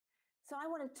So I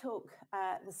want to talk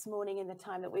this morning, in the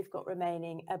time that we've got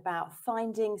remaining, about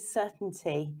finding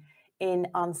certainty in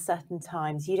uncertain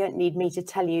times. You don't need me to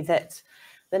tell you that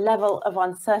the level of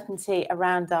uncertainty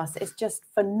around us is just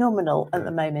phenomenal at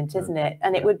the moment, isn't it?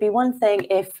 And it would be one thing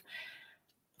if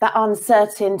that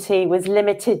uncertainty was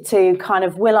limited to kind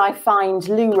of, will I find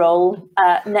loo roll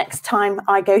next time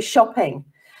I go shopping?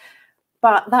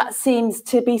 But that seems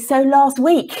to be so last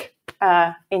week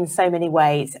in so many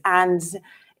ways. And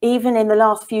even in the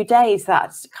last few days,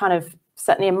 that's kind of,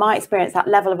 certainly in my experience, that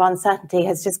level of uncertainty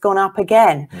has just gone up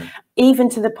again,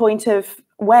 even to the point of,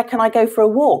 where can I go for a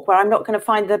walk where I'm not going to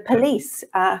find the police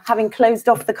having closed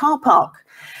off the car park?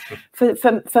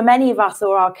 For many of us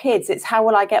or our kids, it's how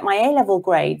will I get my A-level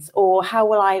grades, or how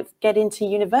will I get into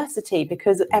university,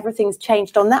 because everything's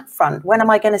changed on that front. When am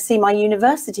I going to see my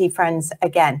university friends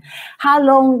again? How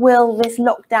long will this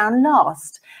lockdown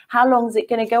last? How long is it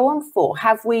going to go on for?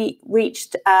 Have we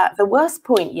reached the worst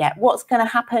point yet? What's going to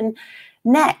happen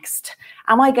next?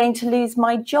 Am I going to lose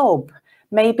my job?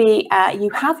 Maybe you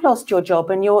have lost your job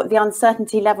and the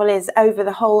uncertainty level is over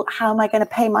the whole, how am I going to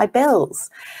pay my bills?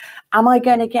 Am I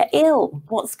going to get ill?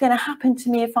 What's going to happen to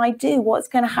me if I do? What's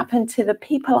going to happen to the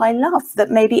people I love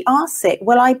that maybe are sick?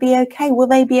 Will I be okay? Will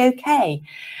they be okay?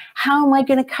 How am I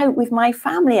going to cope with my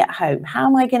family at home? How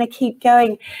am I going to keep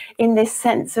going in this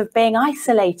sense of being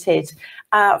isolated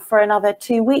for another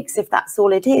 2 weeks, if that's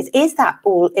all it is? Is that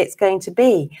all it's going to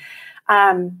be?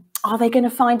 Are they going to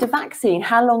find a vaccine?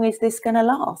 How long is this going to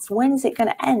last? When is it going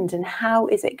to end? And how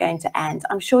is it going to end?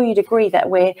 I'm sure you'd agree that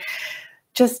we're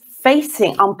just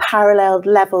facing unparalleled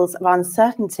levels of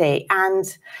uncertainty,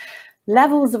 and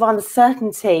levels of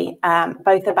uncertainty,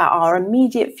 both about our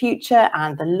immediate future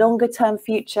and the longer term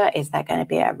future. Is there going to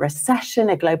be a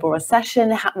recession, a global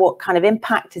recession? What kind of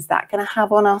impact is that going to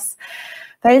have on us?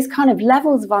 Those kind of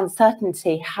levels of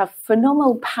uncertainty have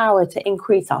phenomenal power to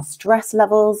increase our stress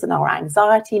levels and our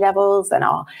anxiety levels and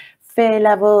our fear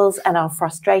levels and our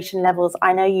frustration levels.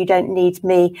 I know you don't need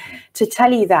me to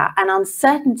tell you that. And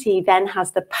uncertainty then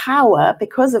has the power,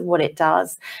 because of what it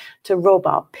does, to rob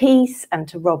our peace and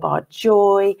to rob our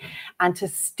joy and to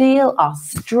steal our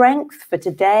strength for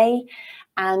today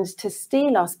and to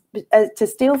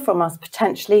steal from us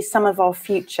potentially some of our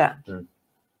future.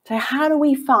 So how do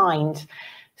we find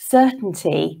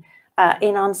certainty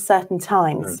in uncertain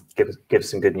times? Give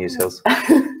some good news, Hils.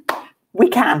 We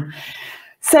can.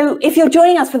 So if you're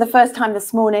joining us for the first time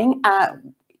this morning,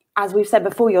 as we've said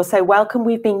before, you're so welcome.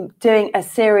 We've been doing a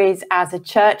series as a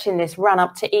church in this run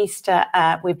up to Easter.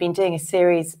 We've been doing a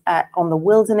series on the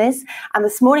wilderness. And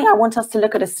this morning, I want us to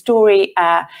look at a story,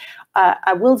 a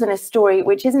wilderness story,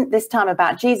 which isn't this time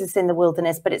about Jesus in the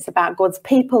wilderness, but it's about God's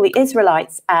people, the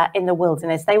Israelites in the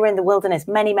wilderness. They were in the wilderness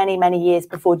many, many, many years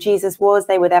before Jesus was.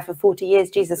 They were there for 40 years.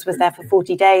 Jesus was there for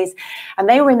 40 days. And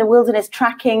they were in the wilderness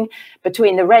tracking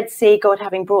between the Red Sea, God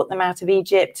having brought them out of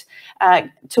Egypt, and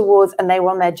they were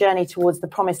on their journey towards the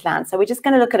promised land. So we're just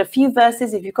going to look at a few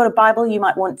verses. If you've got a Bible, you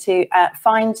might want to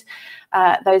find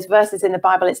those verses in the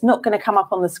Bible. It's not going to come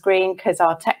up on the screen because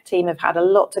our tech team have had a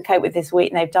lot to cope with this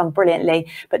week and they've done brilliantly,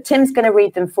 but Tim's going to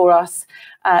read them for us.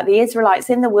 The Israelites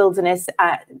in the wilderness,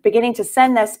 beginning to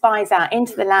send their spies out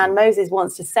into the land. Moses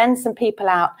wants to send some people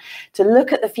out to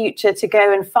look at the future, to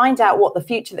go and find out what the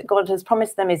future that God has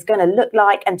promised them is going to look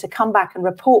like, and to come back and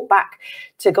report back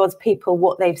to God's people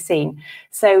what they've seen.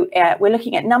 So we're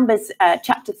looking at Numbers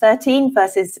chapter 13,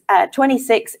 verses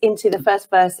 26 into the first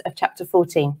verse of chapter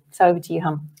 14. So over to you,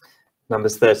 Hum.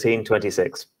 Numbers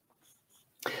 13:26.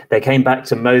 They came back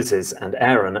to Moses and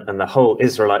Aaron and the whole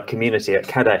Israelite community at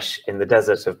Kadesh in the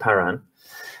desert of Paran.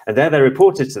 And there they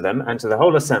reported to them and to the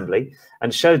whole assembly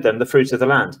and showed them the fruit of the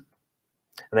land.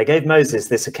 And they gave Moses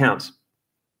this account.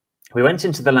 We went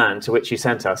into the land to which you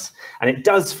sent us, and it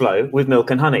does flow with milk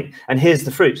and honey. And here's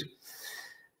the fruit.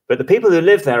 But the people who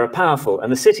live there are powerful,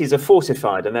 and the cities are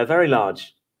fortified, and they're very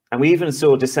large. And we even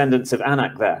saw descendants of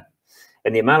Anak there.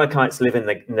 And the Amalekites live in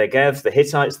the Negev, the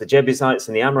Hittites, the Jebusites,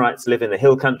 and the Amorites live in the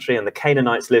hill country, and the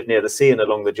Canaanites live near the sea and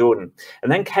along the Jordan.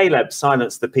 And then Caleb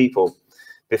silenced the people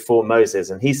before Moses,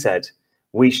 and he said,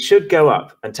 we should go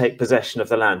up and take possession of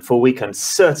the land, for we can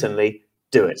certainly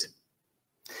do it.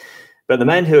 But the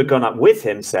men who had gone up with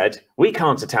him said, we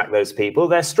can't attack those people,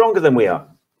 they're stronger than we are.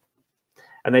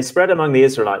 And they spread among the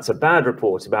Israelites a bad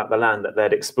report about the land that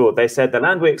they'd explored. They said, the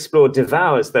land we explored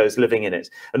devours those living in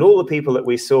it, and all the people that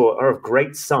we saw are of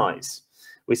great size.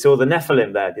 We saw the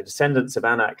Nephilim there, the descendants of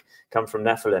Anak come from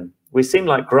Nephilim. We seem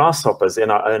like grasshoppers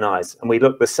in our own eyes, and we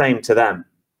look the same to them.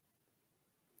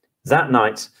 That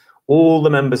night, all the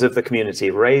members of the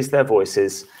community raised their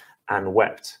voices and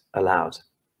wept aloud.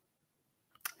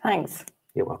 Thanks.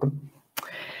 You're welcome.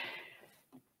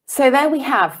 So there we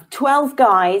have 12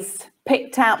 guys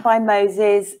picked out by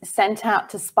Moses, sent out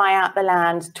to spy out the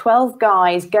land, 12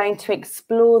 guys going to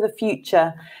explore the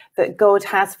future that God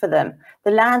has for them, the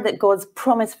land that God's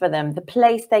promised for them, the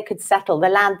place they could settle, the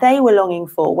land they were longing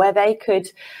for, where they could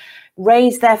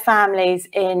raise their families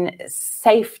in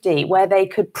safety, where they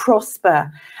could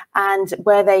prosper, and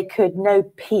where they could know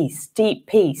peace, deep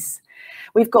peace.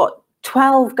 We've got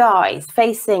 12 guys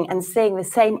facing and seeing the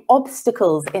same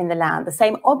obstacles in the land, the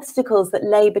same obstacles that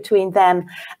lay between them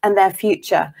and their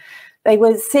future. They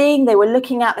were seeing, they were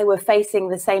looking at, they were facing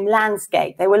the same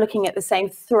landscape. They were looking at the same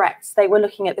threats. They were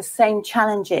looking at the same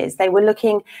challenges. They were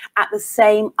looking at the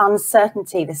same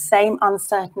uncertainty, the same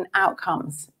uncertain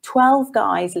outcomes. 12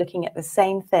 guys looking at the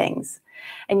same things.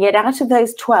 And yet out of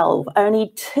those 12,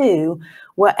 only 2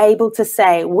 were able to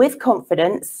say with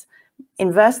confidence,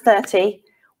 in verse 30,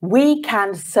 we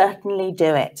can certainly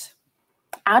do it.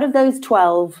 Out of those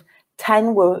 12,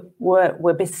 10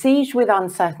 were besieged with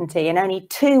uncertainty, and only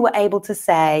 2 were able to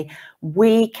say,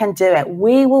 we can do it.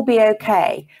 We will be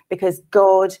okay because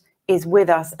God is with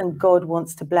us and God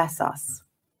wants to bless us.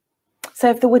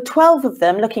 So if there were 12 of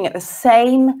them looking at the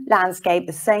same landscape,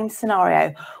 the same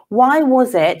scenario, why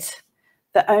was it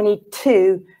that only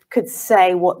 2 could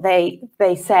say what they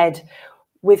said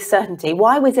with certainty?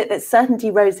 Why was it that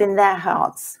certainty rose in their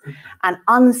hearts and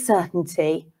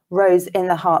uncertainty rose in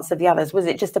the hearts of the others? Was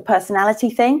it just a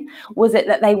personality thing? Was it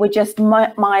that they were just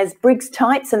Myers-Briggs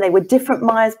types and they were different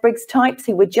Myers-Briggs types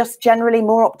who were just generally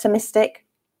more optimistic?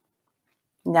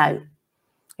 No,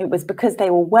 it was because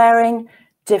they were wearing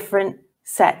a different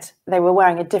set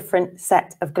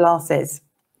of glasses.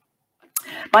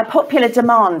 By popular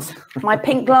demand, my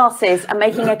pink glasses are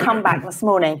making a comeback this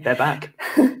morning. They're back.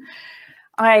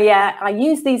 I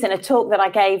used these in a talk that I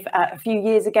gave a few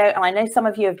years ago, and I know some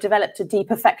of you have developed a deep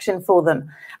affection for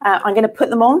them. I'm going to put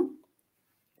them on.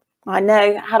 I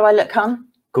know. How do I look, hon?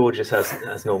 Gorgeous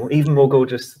as normal. Even more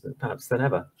gorgeous, perhaps, than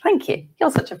ever. Thank you.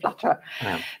 You're such a flatterer. I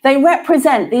am. They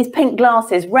represent, these pink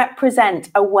glasses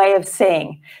represent a way of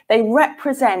seeing. They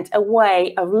represent a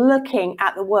way of looking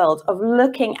at the world, of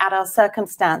looking at our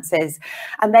circumstances,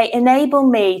 and they enable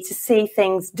me to see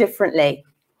things differently.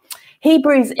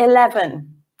 Hebrews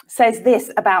 11 says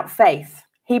this about faith.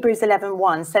 Hebrews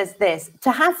 11:1 says this: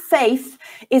 to have faith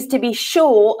is to be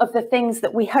sure of the things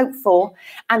that we hope for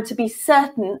and to be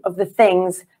certain of the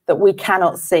things that we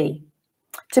cannot see.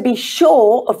 To be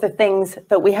sure of the things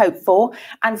that we hope for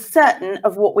and certain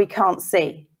of what we can't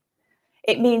see.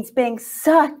 It means being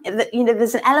certain that,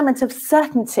 there's an element of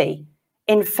certainty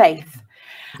in faith.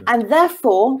 And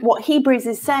therefore, what Hebrews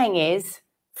is saying is,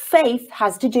 faith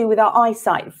has to do with our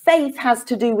eyesight. Faith has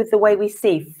to do with the way we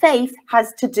see. Faith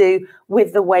has to do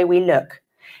with the way we look.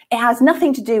 It has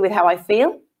nothing to do with how I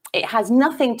feel. It has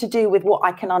nothing to do with what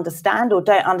I can understand or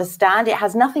don't understand. It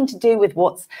has nothing to do with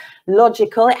what's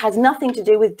logical. It has nothing to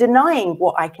do with denying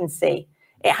what I can see.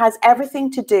 It has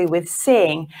everything to do with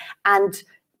seeing and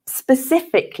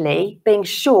specifically being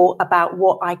sure about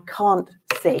what I can't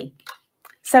see.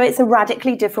 So it's a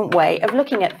radically different way of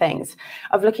looking at things,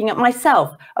 of looking at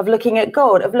myself, of looking at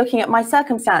God, of looking at my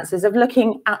circumstances, of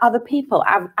looking at other people,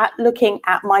 at looking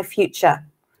at my future.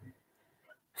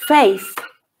 Faith,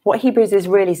 what Hebrews is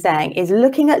really saying, is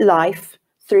looking at life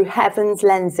through heaven's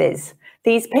lenses.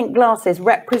 These pink glasses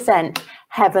represent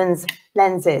heaven's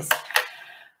lenses.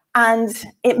 And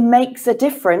it makes a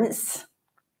difference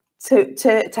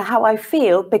to how I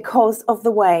feel because of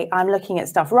the way I'm looking at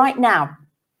stuff. Right now,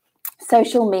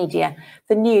 social media,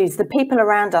 the news, the people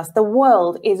around us, the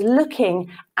world is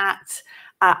looking at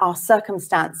our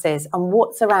circumstances and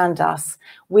what's around us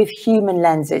with human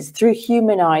lenses, through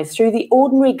human eyes, through the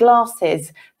ordinary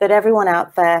glasses that everyone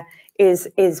out there is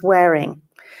wearing.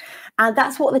 And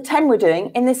that's what the 10 were doing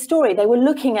in this story. They were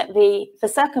looking at the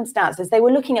circumstances. They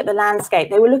were looking at the landscape.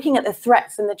 They were looking at the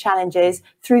threats and the challenges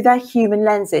through their human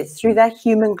lenses, through their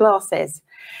human glasses.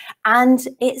 And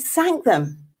it sank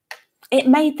them. It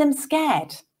made them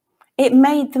scared. It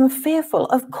made them fearful.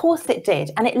 Of course it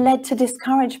did. And it led to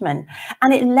discouragement.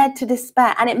 And it led to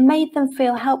despair. And it made them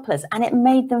feel helpless. And it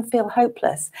made them feel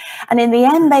hopeless. And in the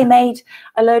end, they made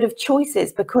a load of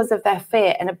choices because of their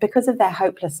fear and because of their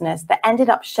hopelessness that ended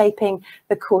up shaping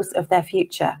the course of their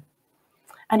future.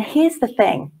 And here's the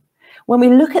thing. When we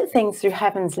look at things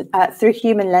through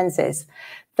human lenses,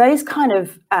 those kind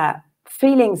of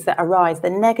feelings that arise, the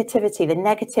negativity, the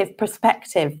negative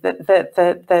perspective,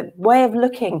 the way of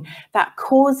looking that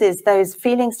causes those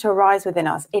feelings to arise within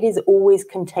us, it is always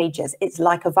contagious. It's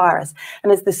like a virus.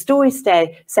 And as the story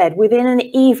said, within an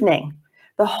evening,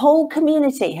 the whole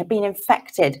community had been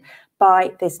infected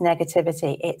by this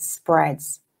negativity. It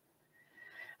spreads.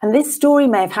 And this story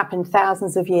may have happened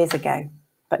thousands of years ago,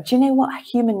 but do you know what?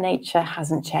 Human nature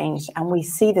hasn't changed, and we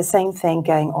see the same thing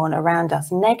going on around us.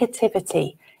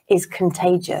 Negativity is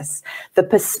contagious. The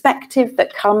perspective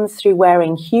that comes through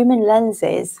wearing human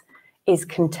lenses is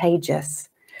contagious.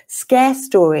 Scare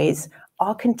stories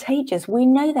are contagious. We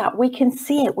know that. We can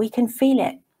see it. We can feel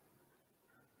it.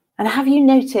 And have you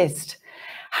noticed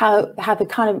how the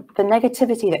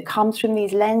negativity that comes from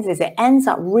these lenses, it ends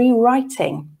up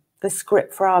rewriting the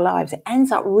script for our lives. It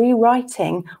ends up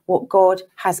rewriting what God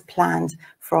has planned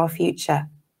for our future.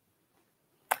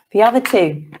 The other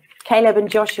two, Caleb and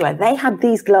Joshua, they had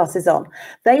these glasses on.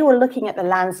 They were looking at the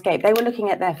landscape. They were looking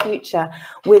at their future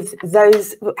with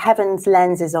those heaven's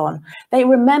lenses on. They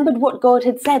remembered what God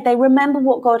had said. They remembered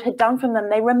what God had done for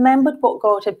them. They remembered what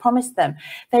God had promised them.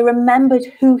 They remembered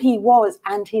who he was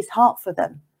and his heart for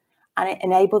them. And it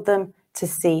enabled them to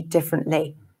see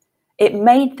differently. It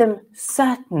made them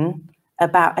certain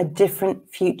about a different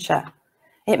future.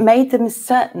 It made them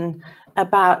certain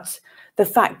about the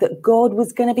fact that God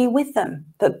was going to be with them,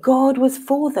 that God was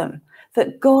for them,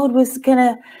 that God was going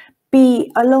to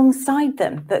be alongside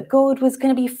them, that God was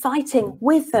going to be fighting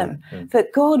with them,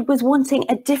 that God was wanting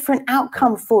a different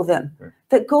outcome for them,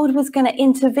 that God was going to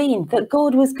intervene, that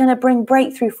God was going to bring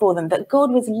breakthrough for them, that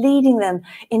God was leading them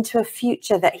into a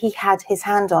future that he had his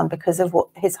hand on because of what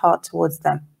his heart towards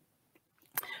them.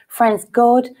 Friends,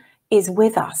 God is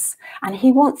with us, and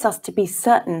he wants us to be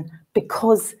certain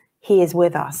because he is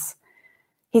with us.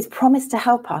 He's promised to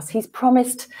help us. He's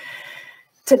promised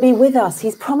to be with us.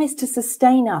 He's promised to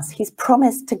sustain us. He's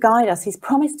promised to guide us. He's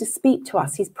promised to speak to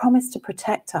us. He's promised to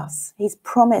protect us. He's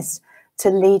promised to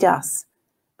lead us.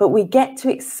 But we get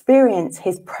to experience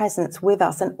his presence with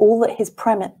us and all that his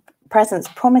presence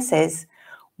promises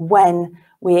when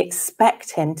we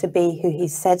expect him to be who he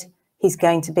said he's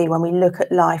going to be, when we look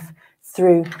at life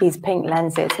through these pink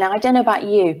lenses. Now, I don't know about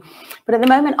you, but at the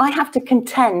moment I have to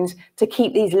contend to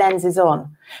keep these lenses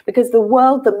on because the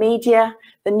world, the media,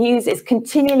 the news is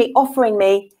continually offering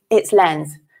me its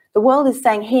lens. The world is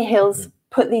saying, here, Hils,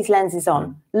 put these lenses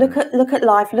on. Look at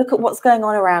life, look at what's going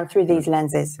on around through these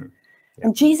lenses.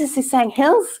 And Jesus is saying,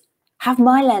 Hils, have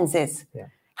my lenses.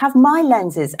 Have my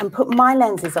lenses and put my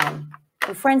lenses on.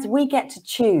 And friends, we get to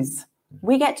choose.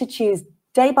 We get to choose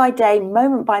day by day,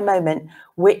 moment by moment,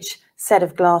 which set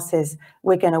of glasses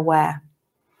we're going to wear.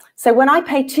 So when I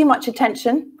pay too much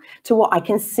attention to what I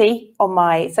can see on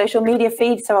my social media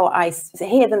feed, so I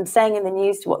hear them saying in the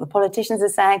news, to what the politicians are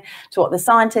saying, to what the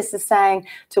scientists are saying,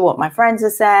 to what my friends are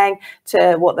saying,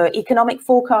 to what the economic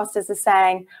forecasters are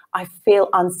saying, I feel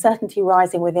uncertainty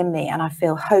rising within me and I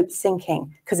feel hope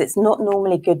sinking because it's not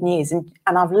normally good news. And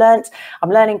I'm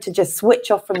learning to just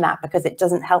switch off from that because it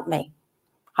doesn't help me.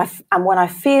 And when I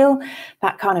feel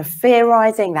that kind of fear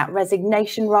rising, that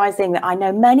resignation rising that I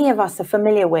know many of us are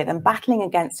familiar with and battling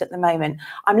against at the moment,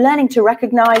 I'm learning to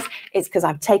recognize it's because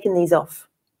I've taken these off.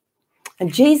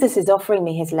 And Jesus is offering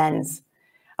me his lens.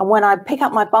 And when I pick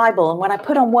up my Bible and when I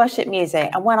put on worship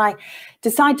music and when I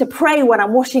decide to pray when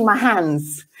I'm washing my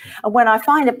hands and when I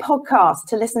find a podcast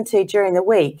to listen to during the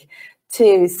week,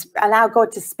 to allow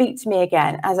God to speak to me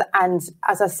again. And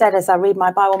as I said, as I read my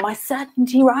Bible, my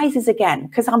certainty rises again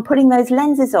because I'm putting those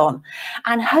lenses on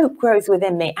and hope grows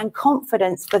within me and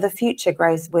confidence for the future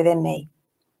grows within me.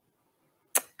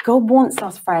 God wants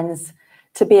us, friends,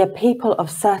 to be a people of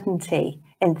certainty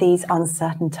in these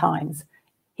uncertain times.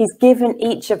 He's given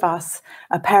each of us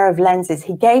a pair of lenses.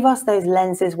 He gave us those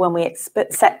lenses when we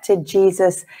accepted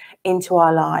Jesus into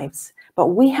our lives, but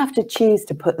we have to choose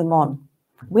to put them on.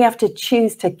 We have to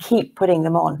choose to keep putting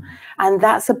them on. And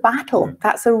that's a battle.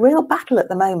 That's a real battle at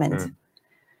the moment.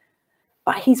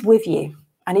 But he's with you.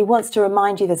 And he wants to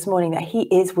remind you this morning that he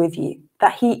is with you,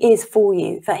 that he is for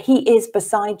you, that he is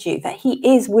beside you, that he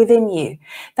is within you,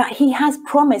 that he has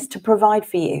promised to provide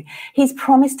for you. He's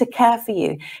promised to care for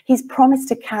you. He's promised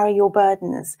to carry your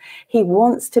burdens. He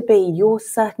wants to be your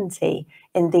certainty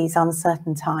in these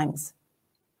uncertain times.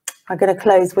 I'm going to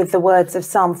close with the words of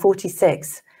Psalm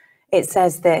 46. It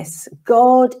says this: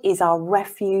 God is our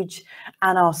refuge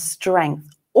and our strength,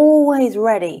 always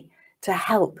ready to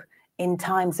help in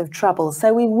times of trouble.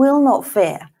 So we will not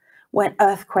fear when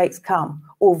earthquakes come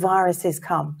or viruses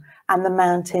come and the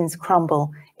mountains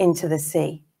crumble into the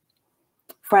sea.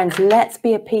 Friends, let's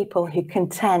be a people who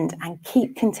contend and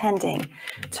keep contending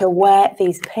to wear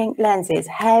these pink lenses,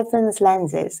 heaven's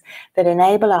lenses, that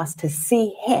enable us to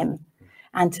see him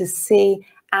and to see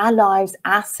our lives,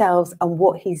 ourselves, and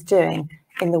what he's doing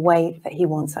in the way that he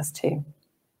wants us to.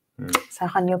 So,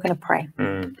 Hun, you're going to pray.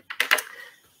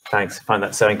 Thanks. I find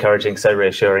that so encouraging, so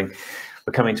reassuring.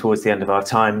 we're coming towards the end of our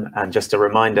time, and just a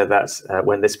reminder that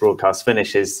when this broadcast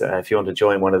finishes, if you want to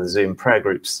join one of the Zoom prayer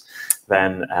groups,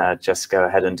 then just go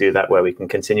ahead and do that, where we can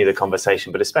continue the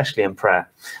conversation, but especially in prayer.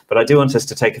 But I do want us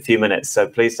to take a few minutes, so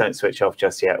please don't switch off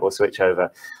just yet or switch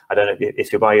over. I don't know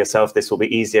if you're by yourself, this will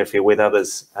be easier. If you're with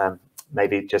others,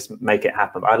 maybe just make it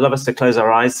happen. But I'd love us to close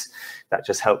our eyes. That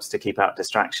just helps to keep out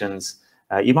distractions.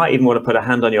 You might even want to put a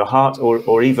hand on your heart,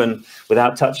 or even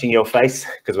without touching your face,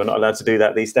 because we're not allowed to do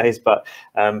that these days, but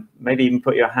maybe even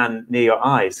put your hand near your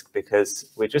eyes, because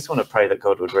we just want to pray that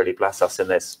God would really bless us in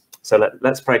this. So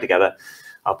let's pray together.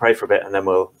 I'll pray for a bit, and then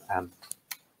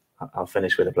I'll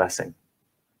finish with a blessing.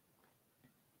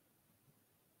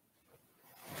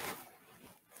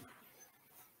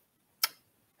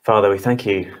 Father, we thank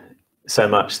you so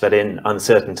much that in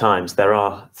uncertain times there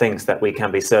are things that we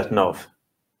can be certain of.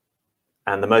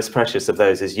 And the most precious of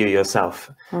those is you yourself,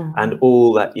 and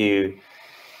all that you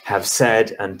have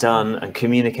said and done and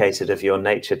communicated of your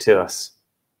nature to us.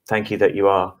 Thank you that you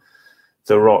are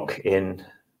the rock in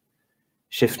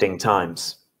shifting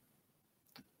times.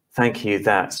 Thank you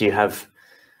that you have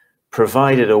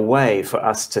provided a way for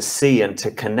us to see and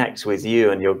to connect with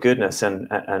you and your goodness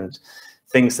and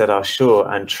things that are sure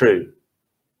and true.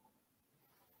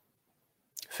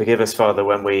 Forgive us, Father,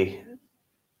 when we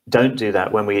don't do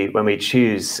that, when we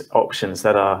choose options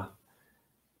that are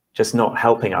just not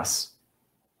helping us,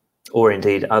 or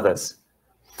indeed others.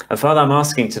 And Father, I'm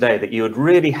asking today that you would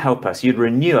really help us, you'd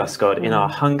renew us, God, in our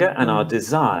hunger and our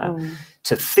desire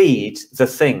to feed the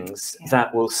things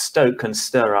that will stoke and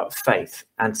stir up faith,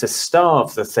 and to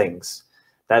starve the things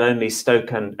that only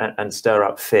stoke and stir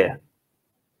up fear.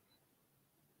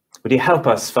 Would you help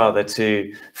us, Father,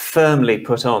 to firmly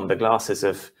put on the glasses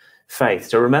of faith,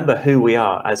 to remember who we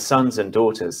are as sons and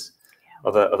daughters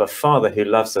of a Father who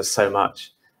loves us so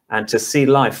much, and to see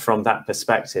life from that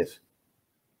perspective.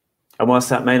 And whilst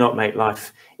that may not make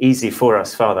life easy for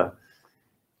us, Father,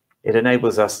 it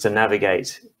enables us to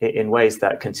navigate in ways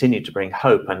that continue to bring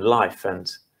hope and life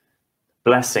and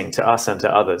blessing to us and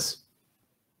to others.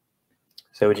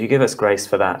 So would you give us grace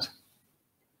for that?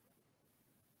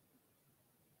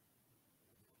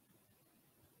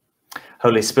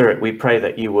 Holy Spirit, we pray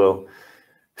that you will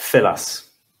fill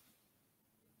us.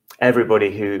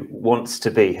 Everybody who wants to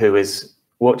be, who is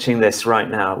watching this right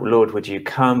now, Lord, would you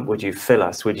come? Would you fill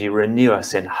us? Would you renew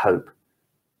us in hope?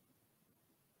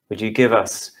 Would you give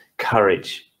us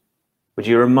courage? Would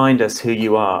you remind us who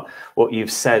you are, what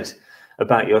you've said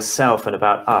about yourself and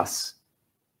about us?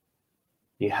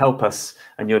 You help us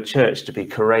and your church to be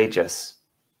courageous.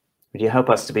 Would you help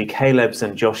us to be Caleb's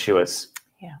and Joshua's?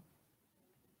 Yeah.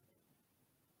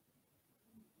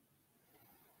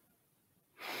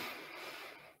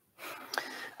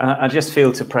 I just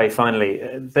feel to pray finally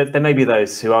that there may be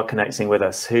those who are connecting with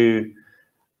us who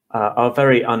are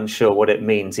very unsure what it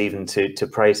means even to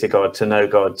pray to God, to know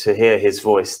God, to hear his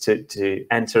voice, to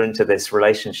enter into this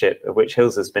relationship of which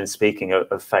Hils has been speaking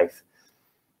of faith.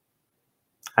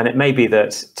 And it may be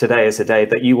that today is a day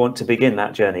that you want to begin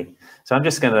that journey. So I'm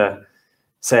just going to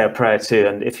say a prayer too.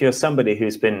 And if you're somebody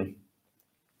who's been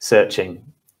searching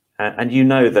and you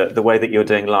know that the way that you're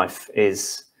doing life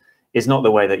is not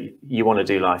the way that you want to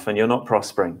do life, and you're not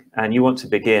prospering, and you want to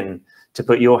begin to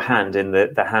put your hand in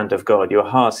the hand of God, your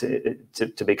heart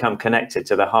to become connected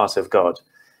to the heart of God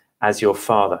as your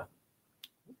Father,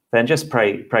 then just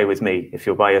pray with me. If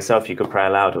you're by yourself, you could pray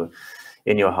aloud or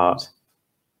in your heart.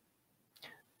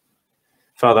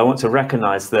 Father, I want to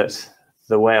recognize that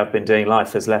the way I've been doing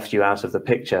life has left you out of the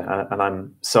picture, and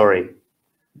I'm sorry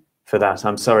for that.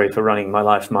 I'm sorry for running my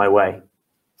life my way.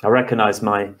 I recognize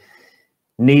my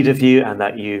need of you, and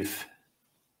that you've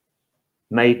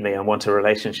made me and want a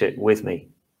relationship with me.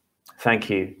 Thank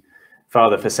you,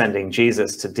 Father, for sending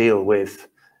Jesus to deal with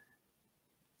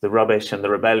the rubbish and the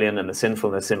rebellion and the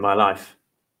sinfulness in my life.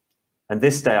 And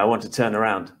this day I want to turn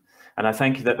around, and I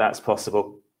thank you that that's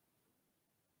possible.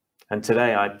 And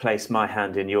today I place my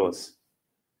hand in yours.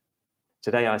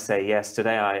 Today I say yes.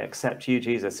 Today I accept you,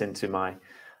 Jesus, into my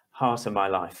heart and my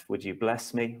life. Would you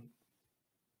bless me?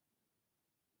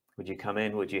 Would you come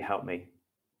in? Would you help me?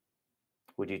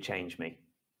 Would you change me?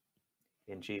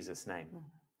 In Jesus' name.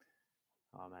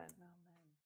 Amen.